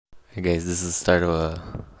Hey guys, this is the start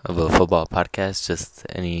of a football podcast. Just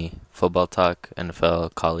any football talk,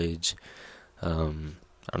 NFL, college. I don't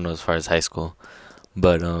know as far as high school,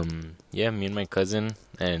 but yeah, me and my cousin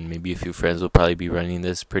and maybe a few friends will probably be running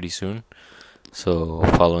this pretty soon. So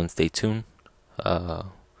follow and stay tuned. Uh,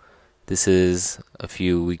 this is a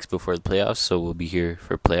few weeks before the playoffs, so we'll be here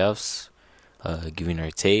for playoffs, giving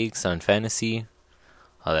our takes on fantasy,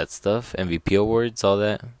 all that stuff, MVP awards, all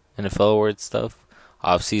that NFL awards stuff,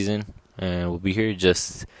 off season, and we'll be here.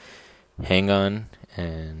 Just hang on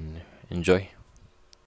and enjoy.